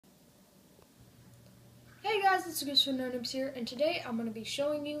guys, it's Goose from No Noobs here, and today I'm going to be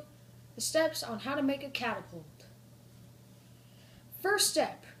showing you the steps on how to make a catapult. First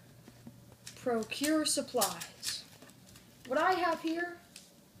step, procure supplies. What I have here,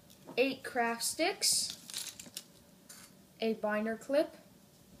 8 craft sticks, a binder clip,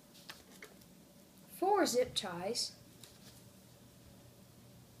 4 zip ties,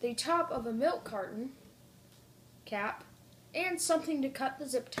 the top of a milk carton cap, and something to cut the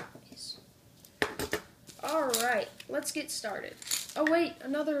zip ties. Alright, let's get started. Oh wait,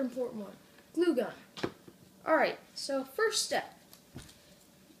 another important one. Glue gun. Alright, so first step.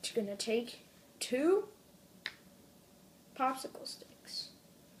 You're going to take 2 popsicle sticks.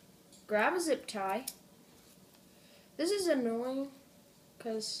 Grab a zip tie. This is annoying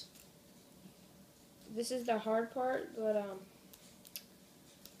because this is the hard part, but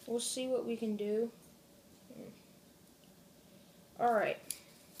we'll see what we can do. Alright.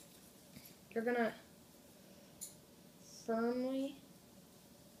 You're going to firmly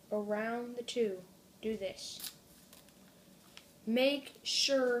around the 2 do this. Make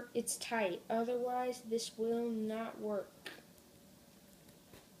sure it's tight, otherwise this will not work.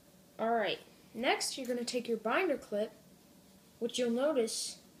 Alright, next you're going to take your binder clip, which you'll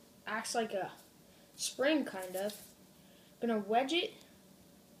notice acts like a spring kind of. Going to wedge it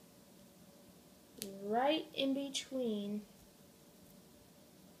right in between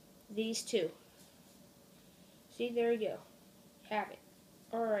these 2. See, there you go. Have it.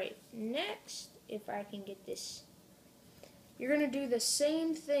 Alright, next, if I can get this, you're going to do the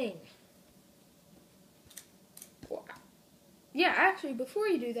same thing. Yeah, actually, before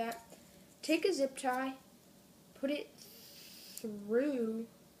you do that, take a zip tie, put it through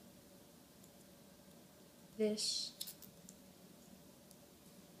this,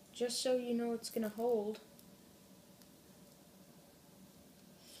 just so you know it's going to hold.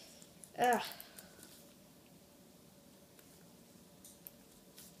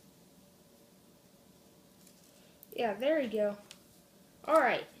 Yeah, there you go.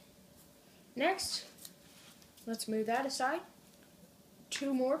 Alright. Next, let's move that aside.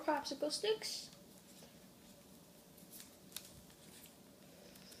 2 more popsicle sticks.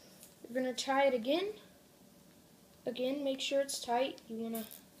 We're going to tie it again. Again, make sure it's tight.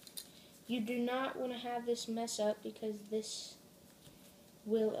 You do not want to have this mess up because this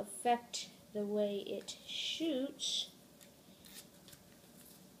will affect the way it shoots.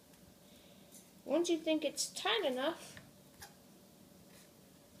 Once you think it's tight enough,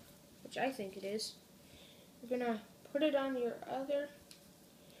 which I think it is, you're going to put it on your other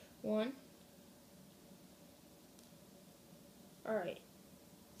one. Alright.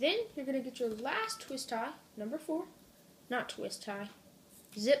 Then you're going to get your last twist tie, number 4. Not twist tie,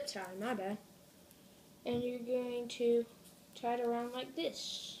 zip tie, my bad. And you're going to tie it around like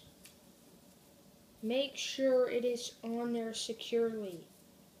this. Make sure it is on there securely.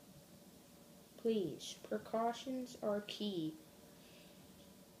 Please, precautions are key.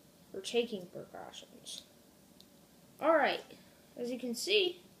 We're taking precautions. Alright, as you can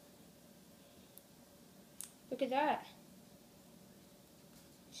see, look at that.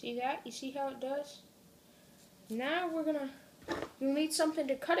 See that? You see how it does? Now you'll need something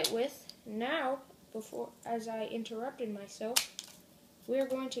to cut it with. Now, as I interrupted myself, we are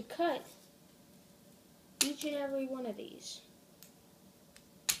going to cut each and every one of these.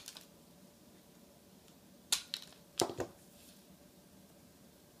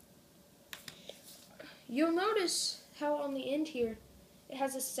 You'll notice how on the end here it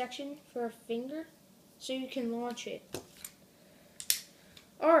has a section for a finger so you can launch it.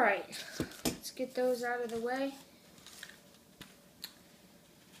 Alright, let's get those out of the way.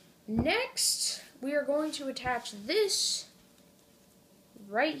 Next, we are going to attach this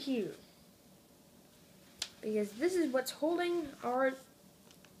right here, because this is what's holding our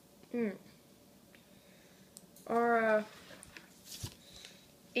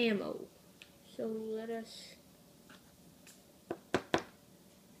ammo. So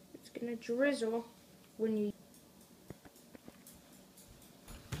it's gonna drizzle when you.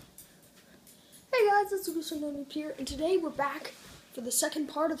 Hey guys, it's Goose from No Noobs here, and today we're back for the second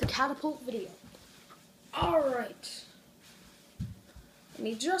part of the catapult video. Alright.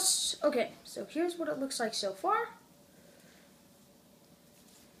 Okay, so here's what it looks like so far.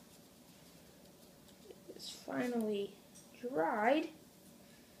 It's finally dried.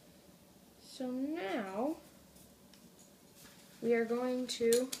 So now, we are going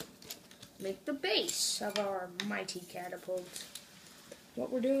to make the base of our mighty catapult.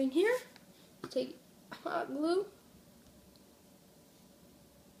 What we're doing here, take hot glue,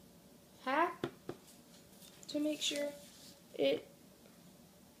 hack to make sure it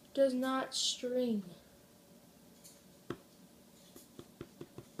does not string.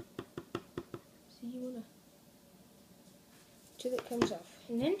 wanna, till it comes off.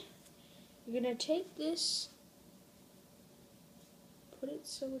 And then you're gonna take this, put it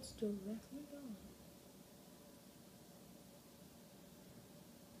so it's directly on.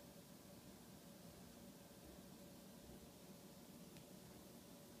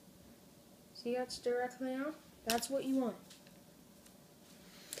 See how it's directly on? That's what you want.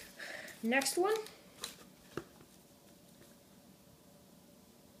 Next one.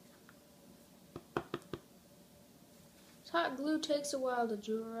 Hot glue takes a while to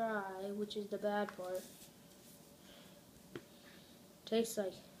dry, which is the bad part. Takes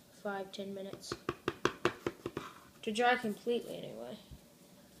like 5-10 minutes to dry completely anyway.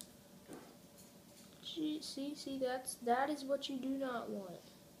 See, that is what you do not want.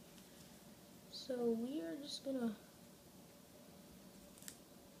 So we are just gonna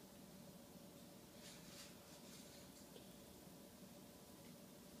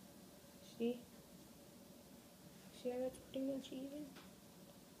see how that's pretty much even.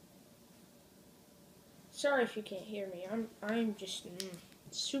 Sorry if you can't hear me. I'm just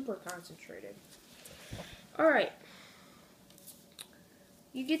super concentrated. All right,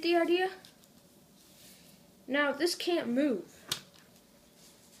 you get the idea? Now this can't move.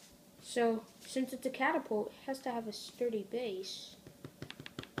 So since it's a catapult, it has to have a sturdy base,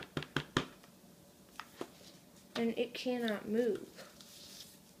 and it cannot move.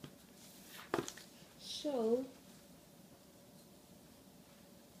 So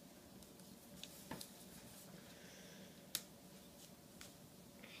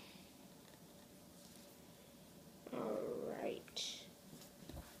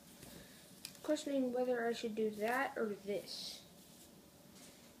questioning whether I should do that or this.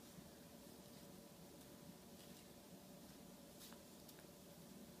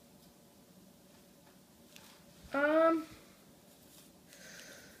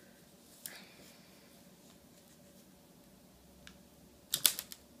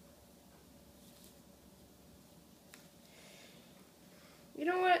 You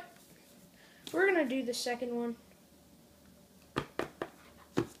know what? We're gonna do the second one.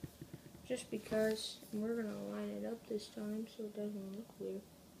 Just because, and we're gonna line it up this time so it doesn't look weird.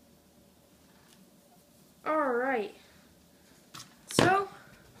 Alright, so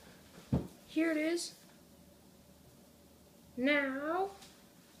here it is. Now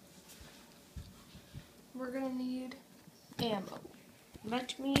we're gonna need ammo.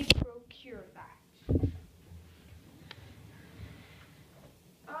 Let me procure that.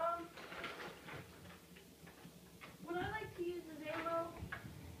 What I like to use as ammo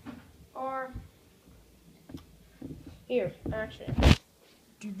are here, actually.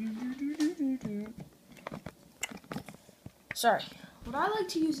 Sorry. What I like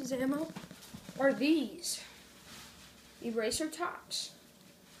to use as ammo are these eraser tops,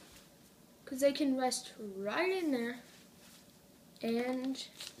 because they can rest right in there and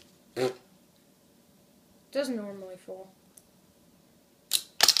doesn't normally fall.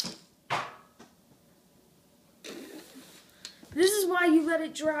 This is why you let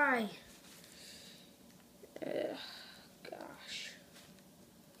it dry. Gosh.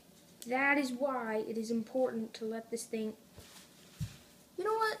 That is why it is important to let this thing... You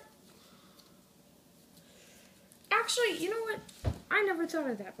know what? Actually, you know what? I never thought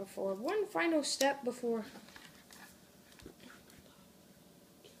of that before. One final step before...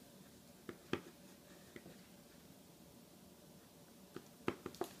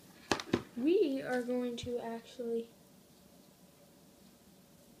 We are going to actually...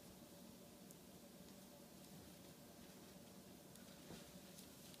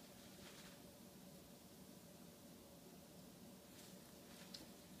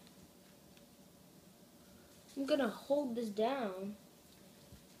 I'm gonna hold this down.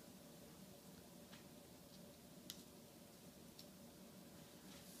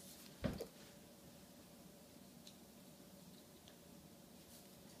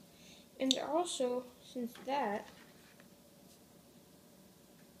 And also, since that,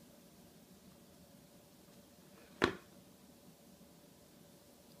 I'm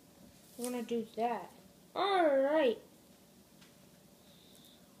gonna do that. Alright.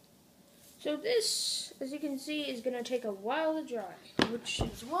 So this, as you can see, is going to take a while to dry, which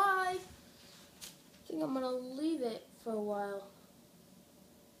is why I think I'm going to leave it for a while.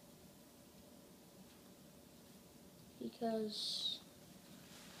 Because,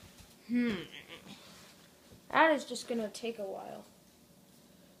 that is just going to take a while.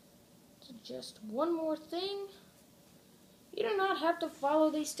 So just one more thing. You do not have to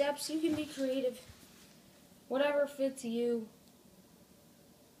follow these steps. You can be creative. Whatever fits you.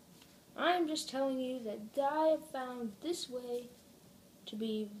 I am just telling you that I have found this way to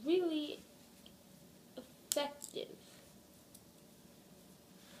be really effective.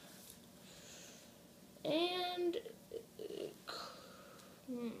 And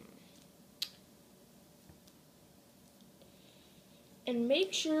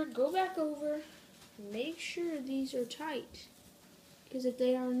make sure, go back over, make sure these are tight. Because if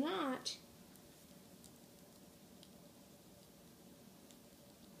they are not,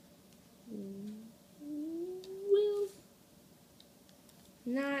 will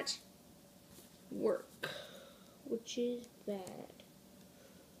not work, which is bad.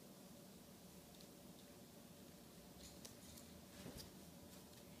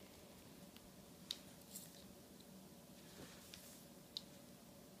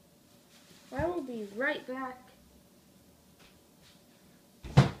 I will be right back.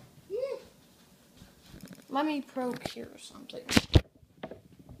 Let me procure something.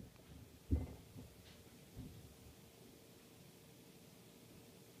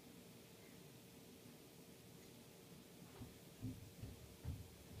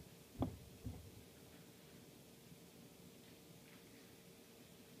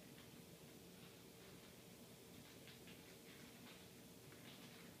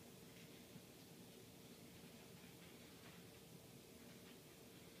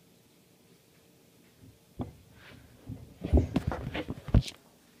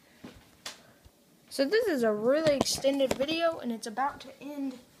 So this is a really extended video and it's about to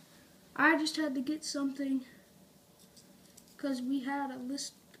end. I just had to get something because we had a little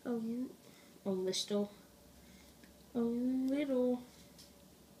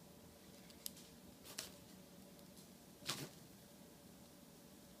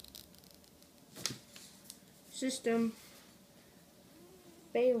system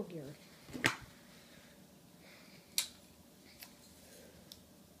failure.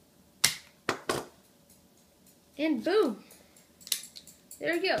 And boom,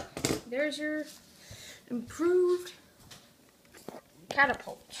 there you go. There's your improved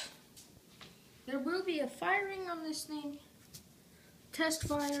catapult. There will be a firing on this thing. Test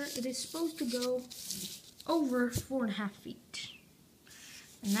fire. It is supposed to go over 4.5 feet.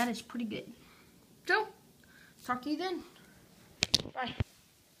 And that is pretty good. So, talk to you then. Bye.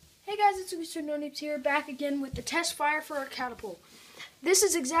 Hey guys, it's Mr. No Noobs here, back again with the test fire for our catapult. This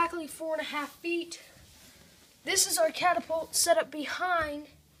is exactly 4.5 feet. This is our catapult set up behind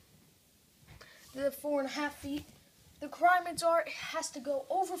the 4.5 feet. The requirements are it has to go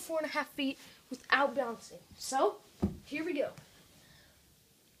over 4.5 feet without bouncing. So, here we go.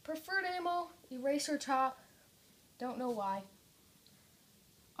 Preferred ammo, eraser top. Don't know why.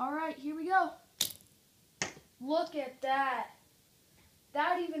 Alright, here we go. Look at that.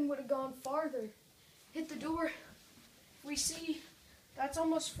 That even would have gone farther. Hit the door. We see that's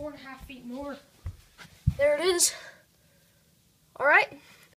almost 4.5 feet more. There it is.